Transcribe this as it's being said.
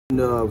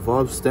the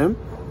valve stem,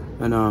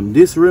 and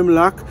this rim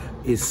lock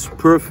is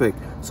perfect.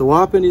 So what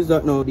happened is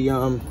that now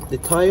the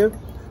tire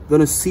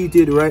gonna seat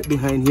it right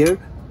behind here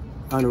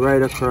and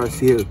right across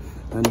here,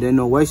 and then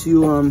now once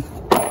you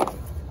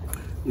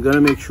you're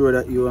gonna make sure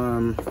that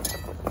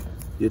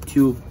your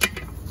tube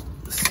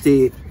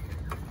stay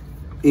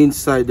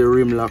inside the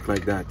rim lock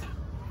like that.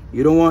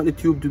 You don't want the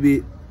tube to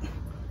be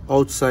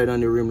outside on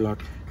the rim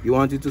lock. You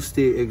want it to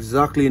stay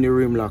exactly in the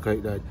rim lock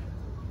like that.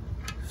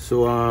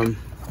 So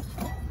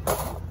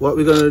what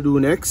we're gonna do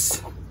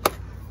next,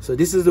 so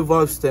this is the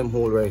valve stem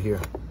hole right here.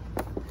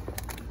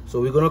 So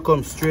we're gonna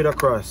come straight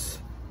across.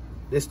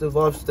 This is the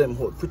valve stem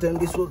hole. Pretend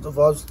this was the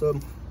valve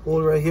stem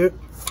hole right here.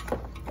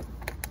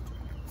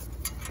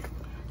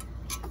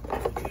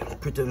 Okay,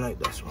 pretend like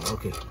this one.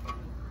 Okay,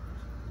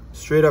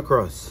 straight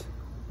across.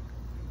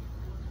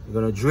 We're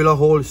gonna drill a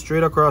hole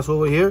straight across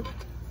over here,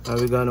 and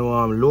we're gonna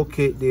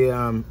locate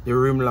the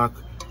rim lock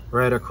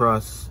right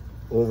across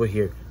over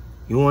here.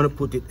 You want to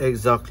put it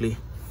exactly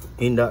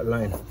in that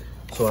line.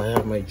 So I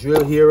have my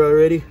drill here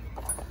already,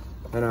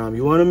 and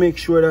you want to make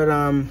sure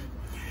that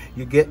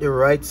you get the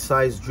right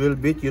size drill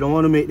bit. You don't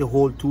want to make the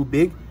hole too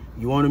big.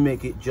 You want to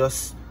make it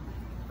just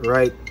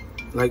right,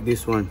 like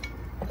this one.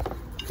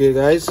 Okay,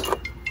 guys.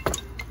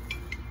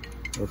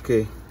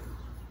 Okay.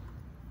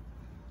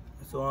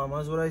 So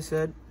as what I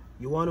said,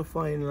 you want to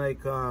find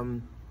like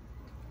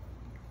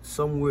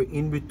somewhere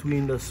in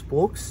between the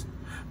spokes.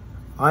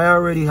 I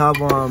already have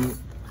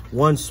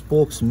one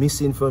spokes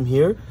missing from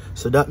here,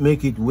 so that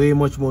make it way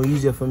much more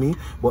easier for me.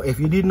 But if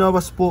you didn't have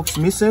a spokes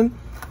missing,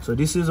 so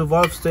this is a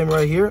valve stem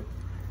right here,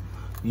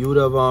 you would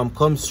have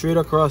come straight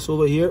across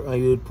over here,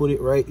 and you would put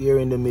it right here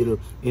in the middle,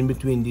 in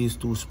between these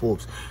two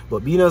spokes.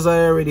 But being as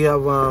I already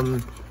have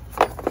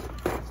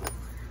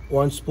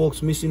one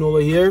spokes missing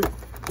over here,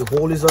 the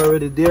hole is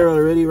already there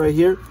already right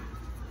here.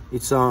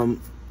 It's not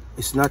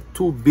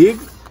too big,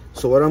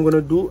 so what I'm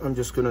gonna do, I'm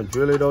just gonna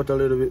drill it out a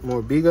little bit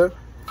more bigger.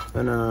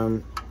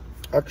 And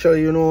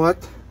actually, you know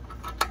what,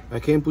 I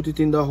can't put it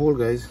in the hole,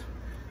 guys.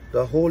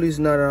 The hole is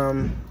not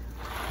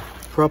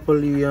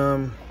properly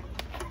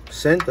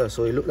center,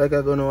 so it looks like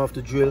I'm gonna have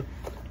to drill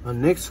a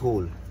next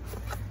hole.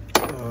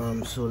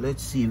 So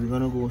let's see, we're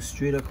gonna go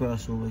straight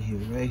across over here,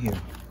 right here.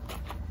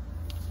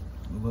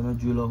 We're gonna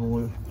drill a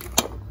hole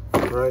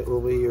right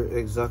over here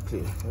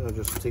exactly. I'll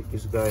just take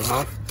this guy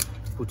off,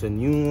 put a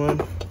new one.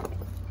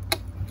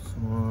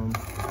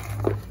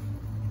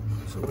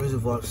 So where's the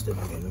valve stem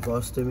again? The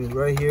valve stem is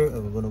right here,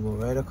 and we're gonna go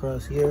right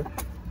across here.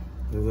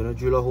 We're gonna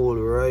drill a hole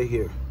right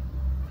here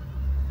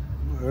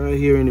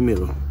in the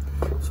middle.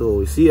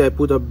 So you see, I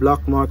put a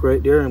black mark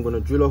right there. I'm gonna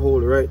drill a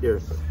hole right there.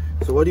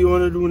 So what do you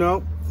want to do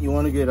now? You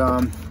want to get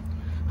a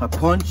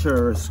punch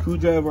or a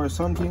screwdriver or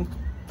something,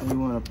 and you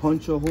want to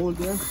punch a hole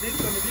there.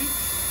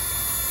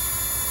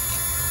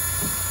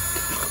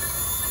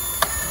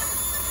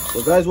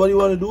 So guys, what you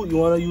want to do, you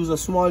want to use a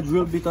small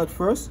drill bit at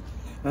first,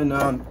 and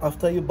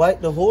after you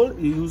bite the hole,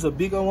 you use a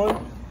bigger one,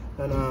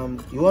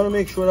 and you want to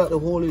make sure that the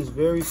hole is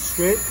very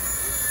straight.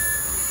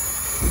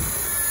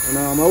 And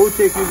I will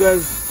take you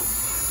guys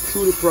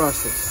through the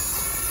process.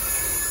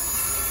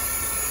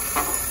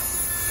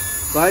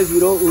 Guys,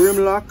 without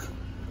rim lock,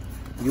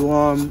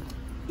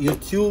 your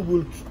tube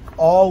will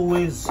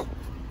always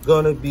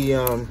gonna be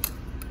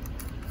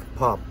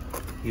pop.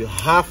 You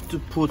have to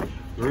put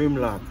rim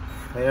lock.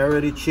 I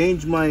already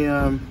changed my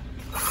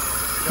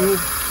tube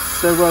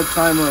several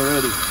times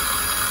already.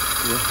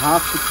 You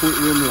have to put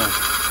rim lock.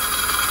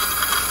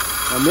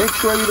 Now make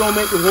sure you don't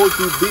make the hole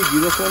too big.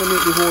 You just want to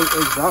make the hole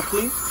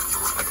exactly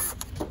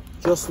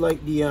just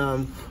like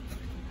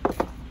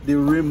the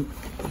rim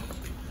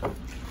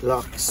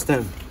lock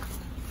stem.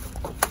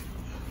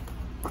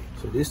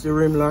 So this is the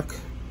rim lock,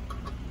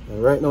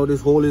 and right now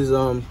this hole is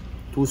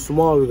too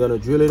small. We're gonna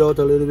drill it out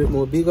a little bit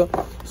more bigger.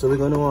 So we're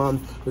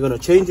gonna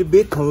change a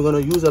bit, and we're gonna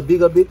use a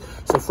bigger bit.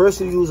 So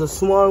first you use a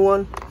small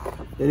one,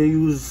 then you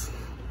use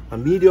a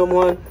medium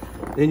one,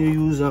 then you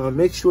use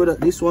make sure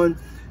that this one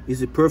is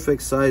the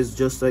perfect size,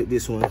 just like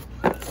this one.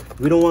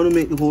 We don't want to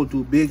make the hole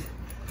too big,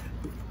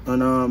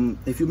 and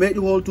if you make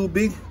the hole too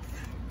big,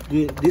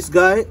 this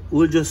guy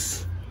will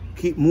just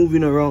keep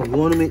moving around. You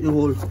want to make the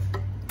hole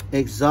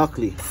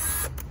exactly.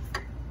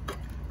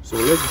 So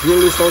let's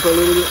drill this out a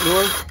little bit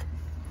more,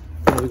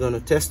 and we're gonna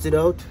test it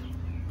out.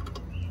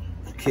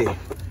 Okay,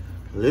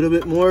 a little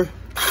bit more.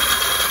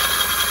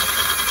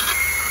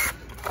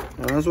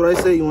 And that's what I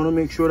say. You want to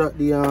make sure that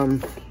the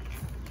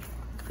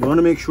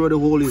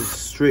hole is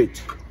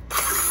straight.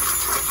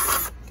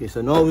 Okay,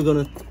 so now we're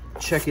gonna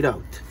check it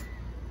out.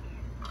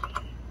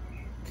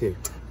 Okay,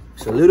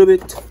 it's a little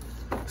bit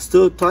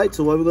still tight.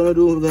 So what we're gonna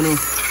do, we're gonna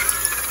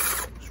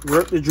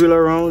work the drill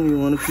around. You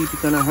want to keep it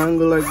kind of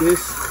angle like this.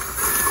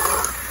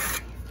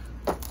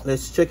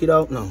 Let's check it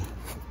out now.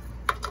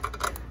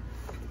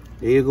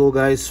 There you go,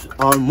 guys.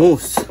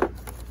 Almost.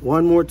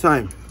 One more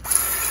time.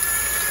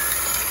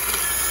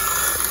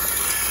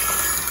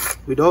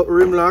 Without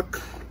rim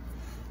lock,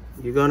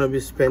 you're gonna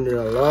be spending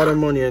a lot of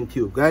money on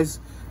tube, guys.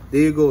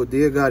 There you go. There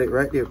you got it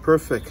right there.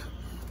 Perfect.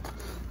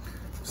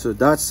 So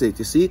that's it.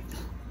 You see it?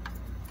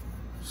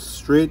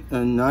 straight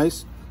and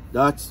nice.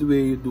 That's the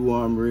way you do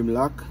rim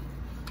lock.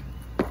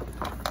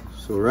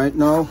 So right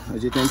now,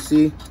 as you can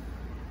see,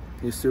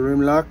 it's the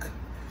rim lock.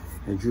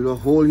 I drill a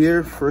hole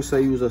here. First I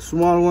use a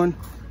small one,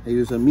 I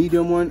use a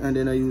medium one, and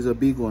then I use a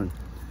big one.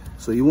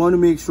 So you want to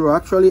make sure,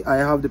 actually I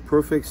have the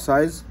perfect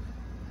size,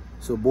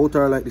 so both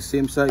are like the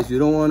same size. You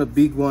don't want a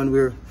big one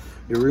where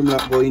the rim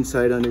lock go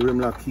inside and the rim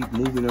lock keep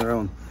moving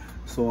around.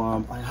 So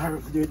I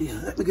have the,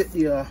 let me get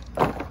the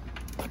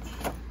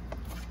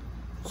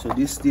so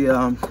this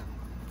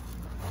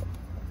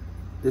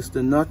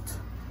the nut,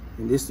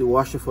 and this the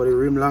washer for the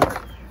rim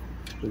lock.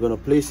 We're gonna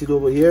place it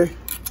over here.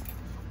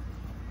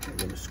 I'm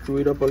gonna screw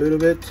it up a little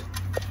bit,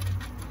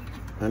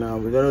 and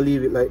we're gonna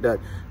leave it like that,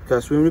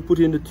 because when we put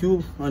in the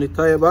tube on the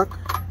tire back,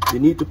 you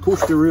need to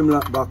push the rim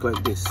lock back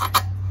like this.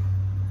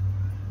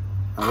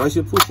 And once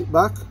you push it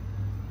back,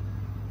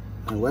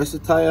 and once the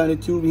tire and the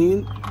tube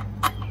in,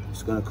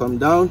 it's gonna come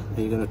down, and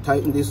you're gonna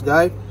tighten this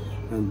guy,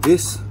 and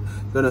this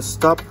gonna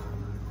stop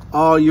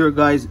all your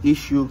guys'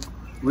 issue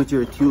with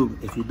your tube.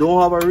 If you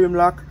don't have a rim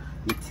lock,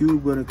 the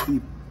tube gonna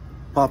keep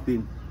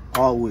popping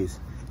always.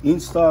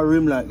 Install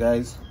rim lock,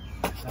 guys.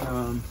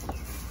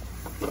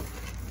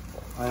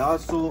 I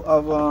also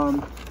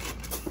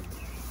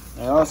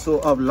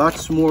have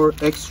lots more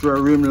extra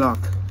rim lock.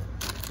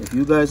 If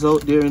you guys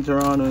out there in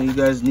Toronto and you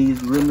guys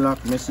need rim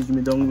lock, message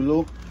me down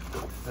below.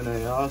 And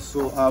I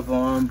also have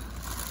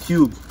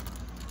tube.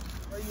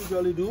 What I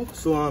usually do,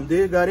 so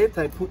there you got it.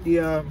 I put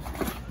the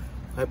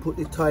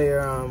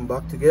tire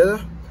back together,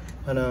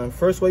 and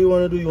first what you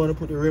want to do, you want to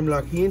put the rim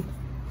lock in,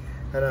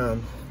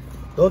 and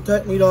don't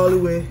tighten it all the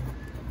way,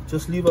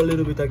 just leave a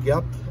little bit of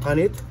gap on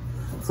it.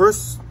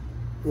 First,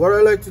 what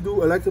I like to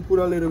do, I like to put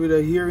a little bit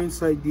of air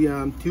inside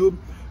the tube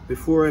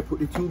before I put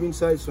the tube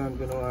inside, so I'm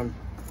gonna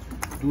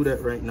do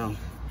that right now.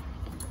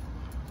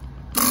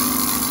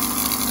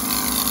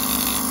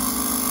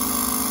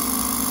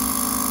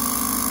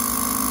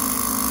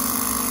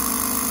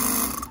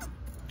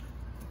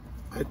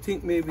 I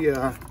think maybe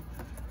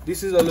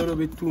this is a little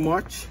bit too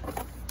much,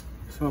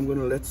 so I'm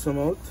gonna let some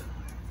out.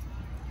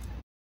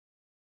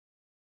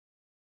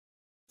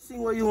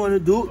 What you want to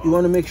do, you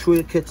want to make sure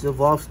you catch the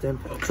valve stem.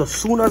 So as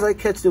soon as I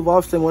catch the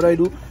valve stem, what I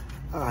do,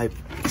 I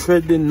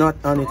thread the nut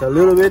on it a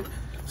little bit.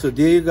 So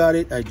there you got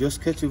it. I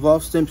just catch the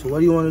valve stem. So what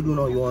do you want to do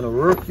now? You want to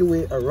work your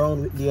way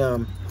around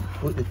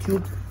with the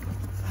tube.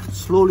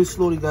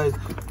 Slowly guys,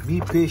 be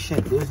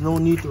patient. There's no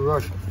need to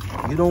rush.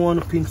 You don't want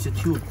to pinch the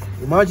tube.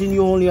 Imagine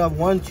you only have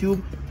one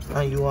tube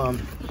and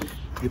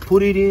you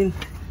put it in,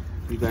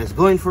 you guys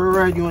going for a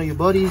ride, you and your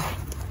buddies,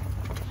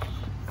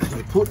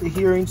 you put the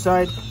hair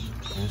inside.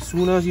 As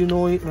soon as you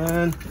know it,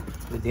 man,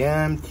 the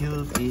damn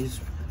tube is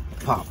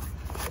pop.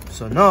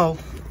 So now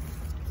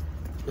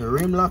the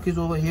rim lock is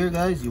over here,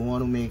 guys. You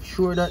want to make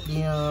sure that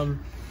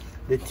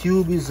the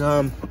tube is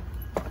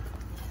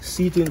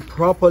seating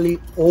properly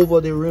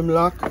over the rim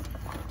lock,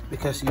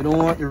 because you don't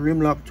want the rim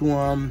lock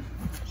to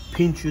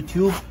pinch your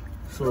tube.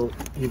 So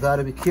you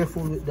gotta be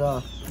careful with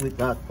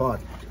that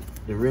part,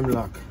 the rim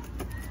lock.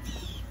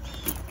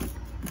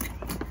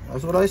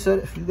 That's what I said.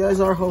 If you guys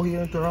are out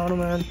here in Toronto,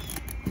 man,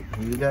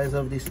 you guys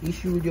have this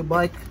issue with your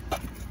bike,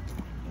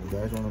 you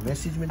guys want to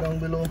message me down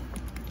below,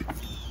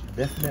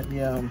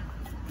 definitely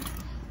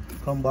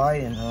come by.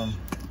 And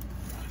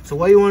so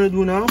what you want to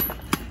do now,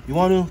 you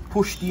want to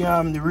push the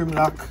rim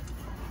lock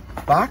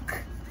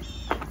back,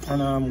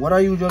 and what I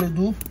usually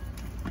do,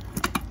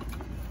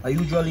 I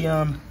usually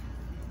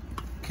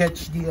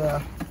catch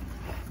the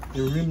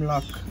rim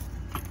lock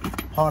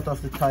part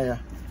of the tire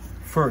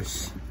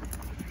first.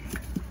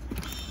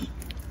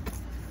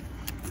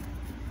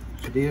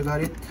 So there you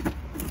got it.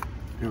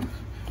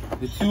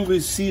 The tube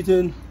is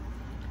seated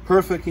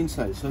perfect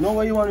inside. So now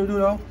what you want to do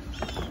now,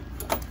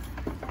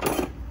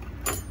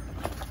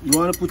 you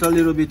want to put a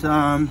little bit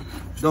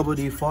double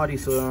D40,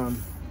 so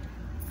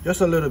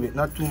just a little bit,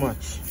 not too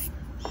much.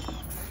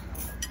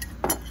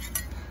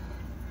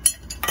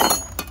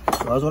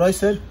 So that's what I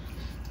said.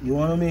 You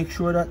want to make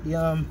sure that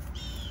the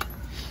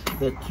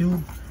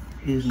tube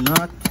is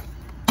not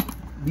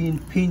being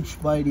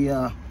pinched by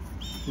the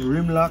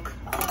rim lock.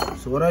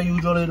 So what I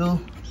usually do,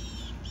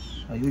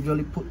 I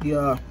usually put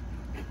the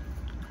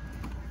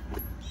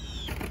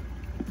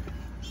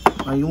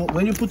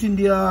when you put in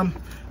the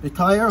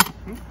tire,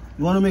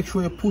 you want to make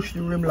sure you push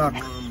the rim lock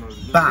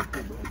back.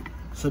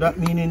 So that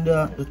meaning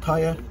the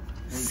tire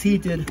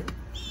seated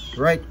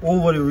right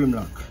over the rim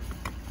lock.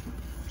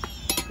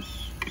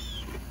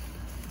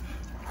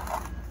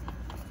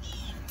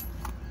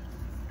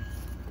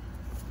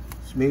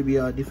 It's maybe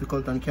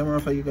difficult on camera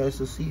for you guys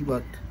to see,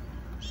 but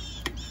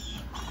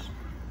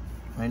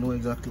I know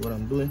exactly what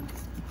I'm doing.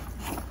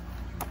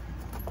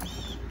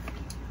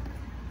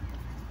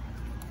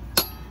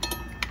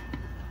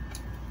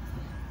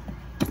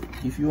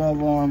 If you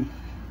have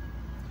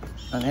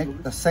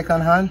a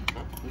second hand,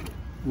 it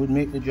would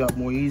make the job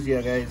more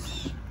easier,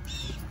 guys.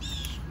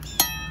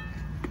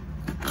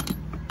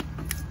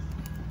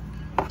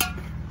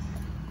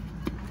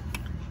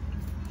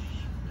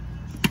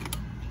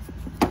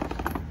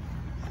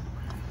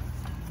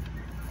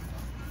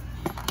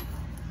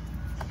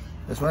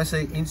 That's why I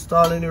say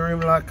installing the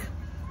rim lock,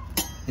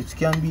 it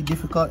can be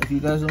difficult if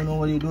you guys don't know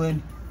what you're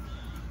doing.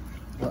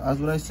 But as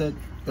what I said,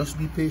 just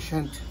be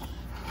patient.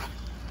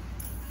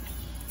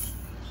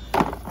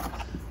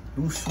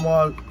 Do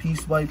small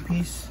piece by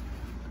piece.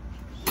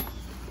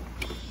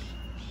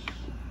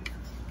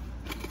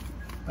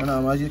 And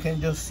as you can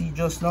just see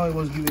just now, it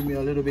was giving me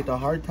a little bit of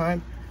hard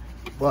time.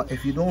 But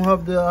if you don't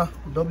have the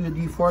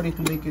WD-40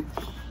 to make it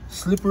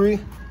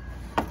slippery,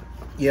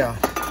 yeah.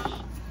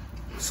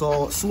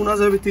 So as soon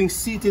as everything's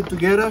seated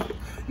together,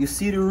 you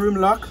see the rim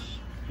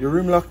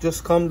lock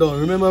just come down.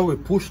 Remember, we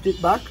pushed it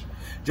back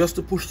just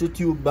to push the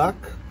tube back,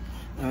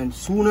 and as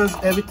soon as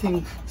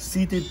everything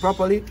seated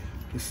properly,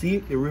 you see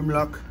the rim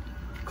lock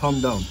come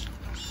down.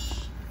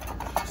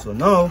 So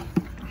now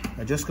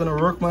I'm just gonna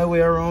work my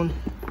way around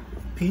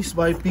piece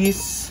by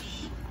piece,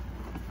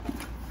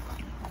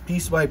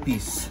 piece by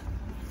piece.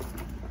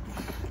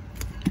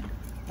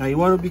 Now you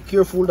want to be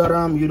careful that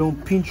you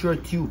don't pinch your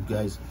tube,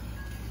 guys,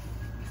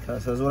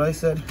 because as what I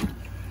said,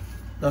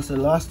 that's the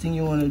last thing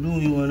you want to do.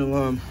 You want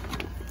to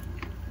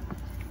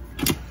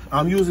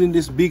I'm using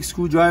this big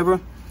screwdriver,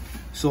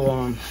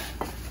 so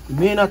you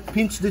may not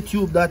pinch the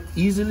tube that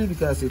easily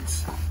because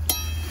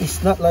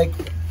it's not like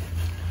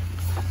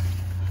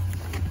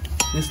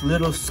this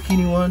little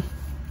skinny one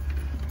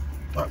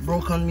that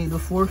broke on me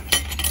before.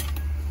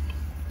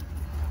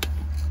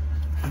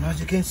 And as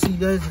you can see,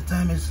 guys, the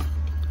time is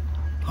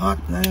hot,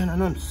 man,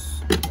 and I'm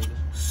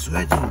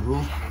sweating,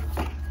 bro.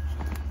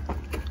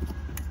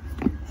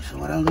 So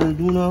what I'm gonna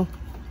do now,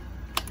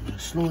 I'm gonna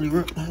slowly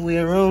work my way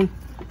around.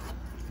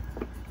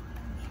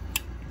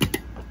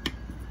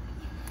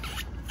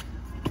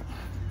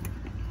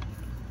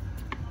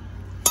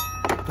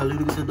 A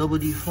little bit of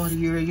WD-40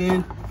 here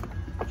again,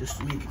 just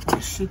to make it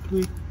more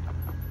slippery.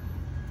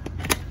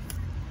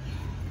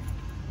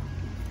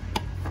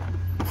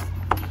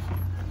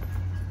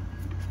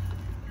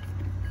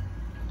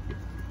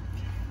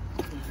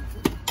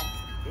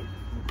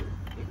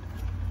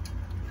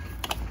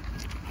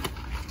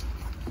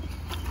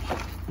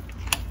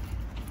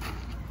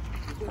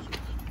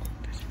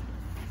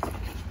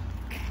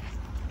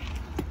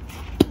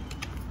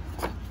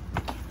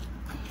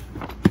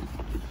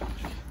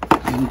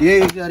 And there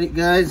you got it,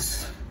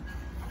 guys.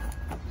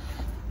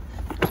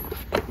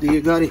 There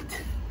you got it.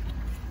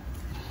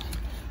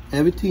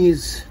 Everything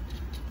is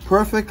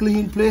perfectly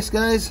in place,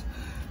 guys.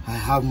 I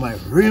have my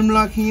rim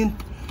lock in.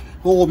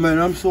 Oh man,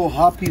 I'm so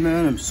happy,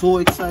 man. I'm so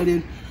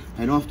excited.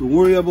 I don't have to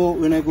worry about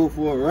when I go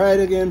for a ride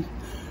again.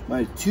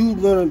 My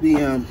tube gonna be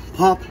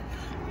popped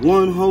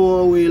 1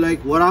 hour away,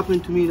 like what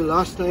happened to me the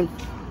last time.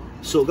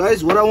 So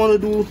guys, what I want to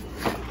do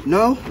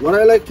now, what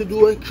I like to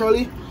do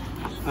actually,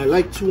 I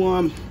like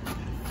to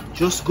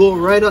just go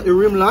right at the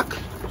rim lock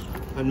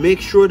and make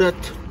sure that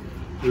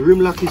the rim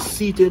lock is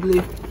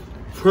seatedly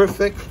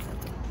perfect.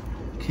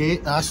 Okay,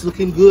 that's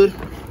looking good.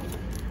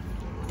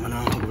 And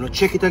I'm gonna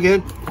check it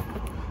again.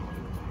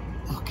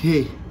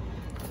 Okay,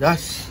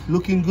 that's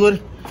looking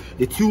good.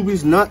 The tube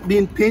is not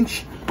being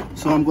pinched,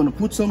 so I'm gonna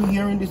put some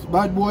here in this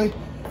bad boy,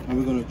 and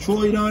we're gonna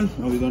throw it on,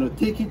 and we're gonna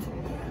take it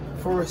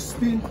for a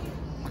spin.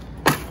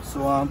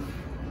 So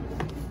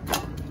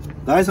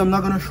guys, I'm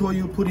not gonna show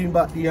you putting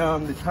back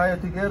the tire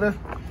together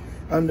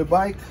on the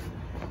bike.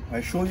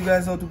 I show you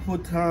guys how to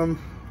put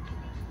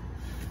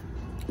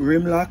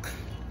rim lock.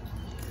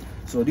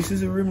 So this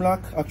is a rim lock.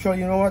 Actually,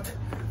 you know what,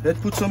 let's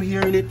put some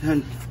here in it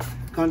and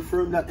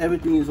confirm that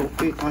everything is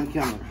okay on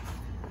camera.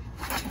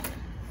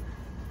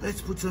 Let's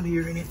put some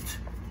here in it.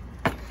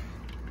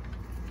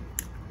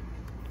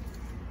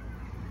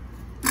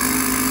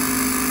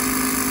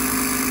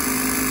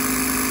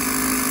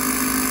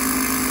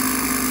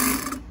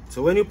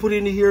 So when you put it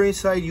in here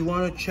inside, you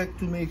want to check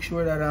to make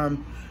sure that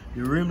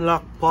the rim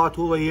lock part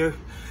over here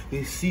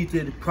is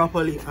seated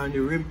properly on the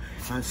rim,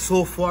 and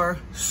so far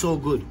so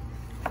good.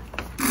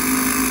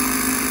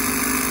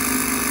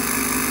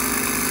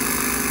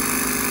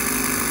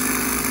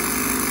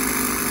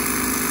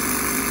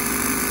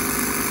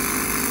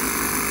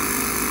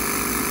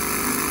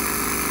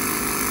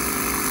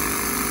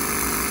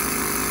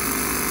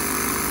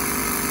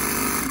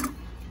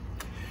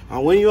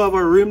 And when you have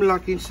a rim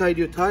lock inside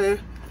your tire,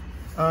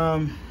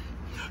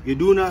 you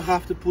do not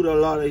have to put a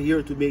lot of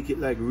here to make it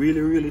like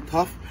really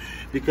tough,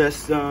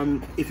 because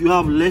if you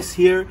have less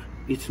here,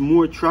 it's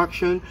more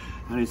traction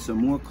and it's a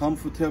more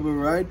comfortable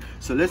ride.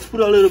 So let's put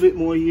a little bit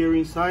more here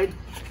inside.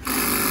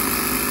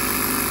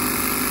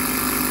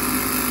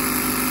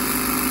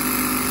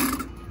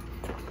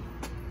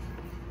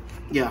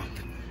 Yeah,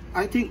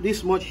 I think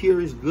this much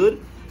here is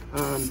good.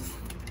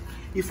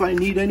 If I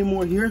need any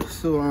more here,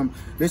 so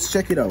let's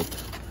check it out.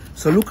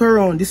 So look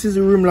around, this is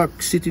a rim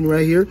lock sitting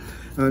right here,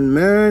 and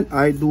man,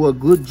 I do a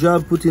good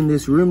job putting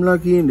this rim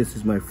lock in. This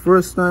is my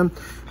first time.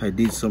 I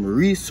did some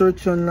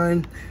research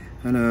online,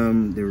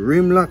 and the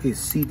rim lock is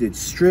seated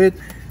straight,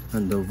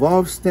 and the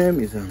valve stem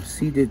is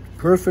seated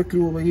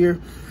perfectly over here,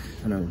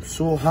 and I'm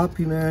so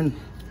happy, man.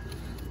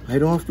 I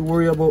don't have to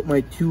worry about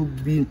my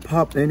tube being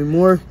popped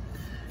anymore.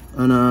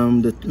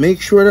 And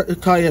make sure that the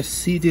tire is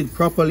seated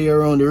properly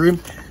around the rim.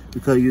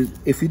 because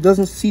if it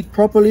doesn't seat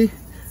properly,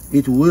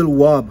 it will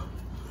wob.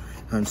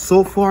 And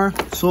so far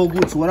so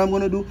good. So what I'm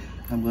gonna do,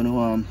 I'm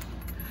gonna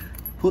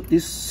put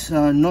this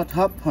nut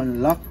up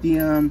and lock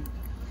the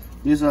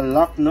there's a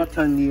lock nut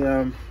on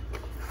the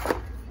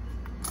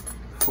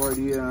for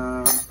the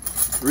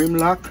rim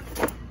lock.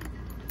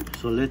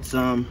 So let's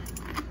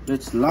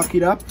lock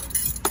it up,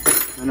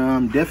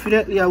 and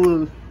definitely I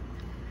will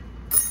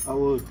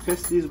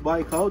test this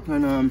bike out,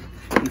 and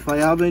if I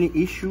have any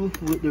issue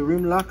with the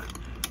rim lock,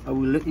 I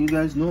will let you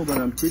guys know. But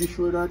I'm pretty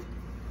sure that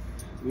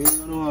we're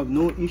gonna have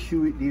no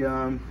issue with the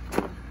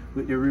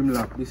rim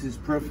lock. This is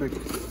perfect.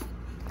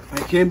 I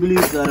can't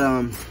believe that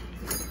I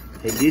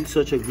did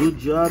such a good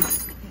job.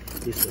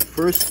 It's the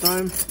first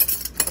time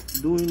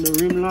doing the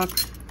rim lock,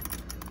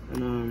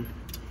 and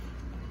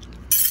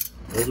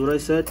that's what I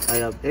said. I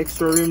have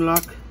extra rim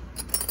lock.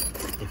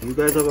 If you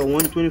guys have a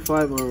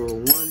 125 or a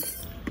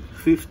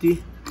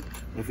 150,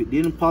 if it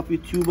didn't pop your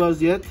tubers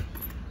yet,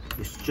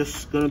 it's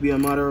just gonna be a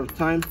matter of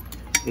time.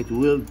 It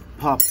will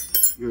pop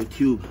your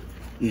tube.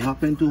 It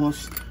happened to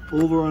us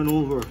over and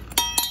over,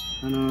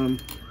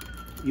 and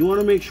you want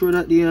to make sure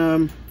that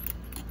the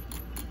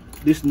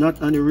this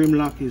nut on the rim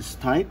lock is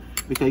tight,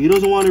 because you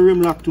doesn't want the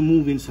rim lock to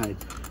move inside.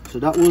 So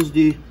that was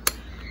the,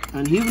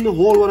 and even the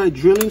hole what I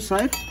drilled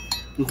inside,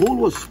 the hole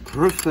was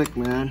perfect,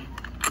 man.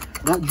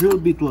 That drill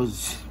bit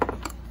was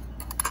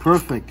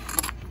perfect.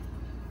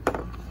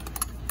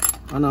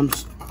 And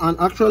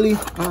actually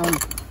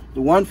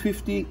the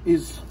 150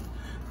 is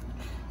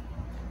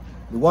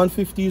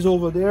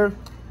over there.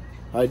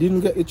 I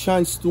didn't get a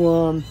chance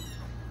to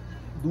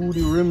do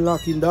the rim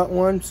lock in that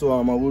one, so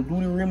I will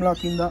do the rim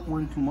lock in that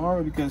one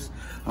tomorrow, because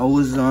I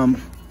was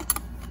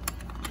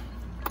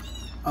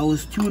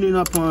tuning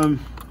up on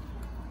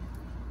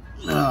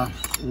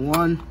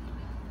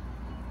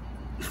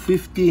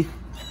 150,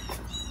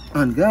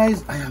 and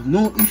guys, I have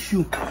no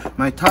issue.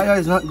 My tire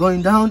is not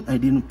going down. I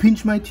didn't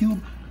pinch my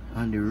tube,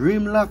 and the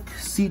rim lock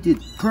seated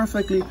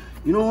perfectly.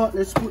 You know what,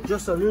 let's put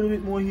just a little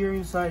bit more here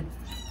inside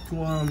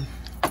to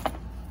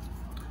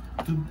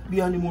be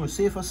on the more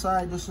safer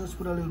side. Just let's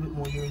put a little bit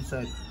more here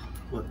inside.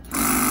 But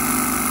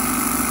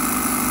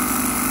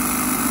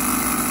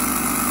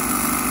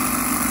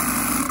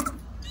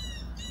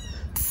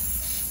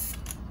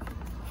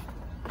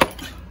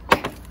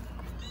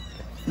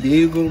there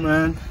you go,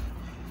 man.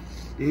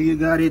 There you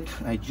got it.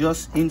 I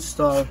just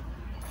installed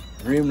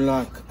rim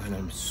lock, and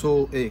I'm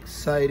so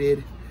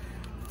excited.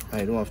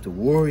 I don't have to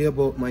worry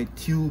about my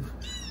tube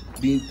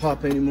being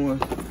popped anymore.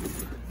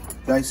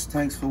 Guys,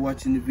 thanks for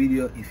watching the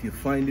video. If you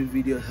find the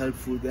video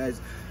helpful,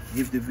 guys,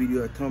 give the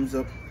video a thumbs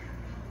up,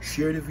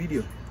 share the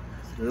video,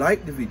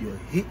 like the video,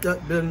 hit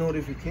that bell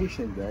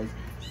notification, guys.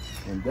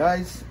 And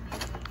guys,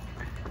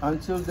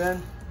 until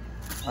then,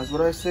 as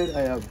what I said,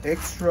 I have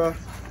extra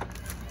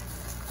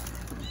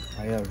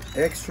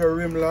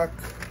rim lock,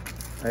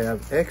 I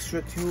have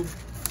extra tube.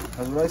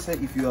 As what I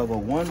said, if you have a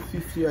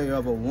 150 or you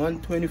have a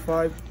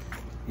 125,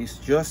 it's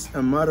just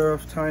a matter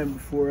of time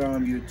before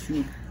your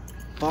tube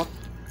pop.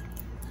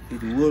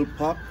 It will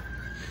pop.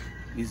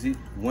 Is it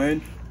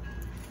when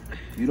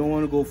you don't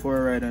want to go for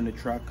a ride on the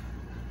track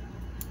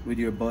with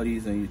your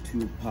buddies and your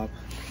tube pop?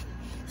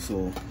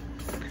 So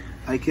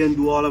I can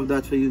do all of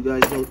that for you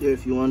guys out there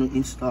if you want to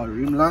install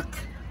rim lock.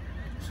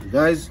 So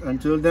guys,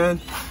 until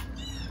then,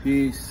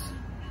 peace.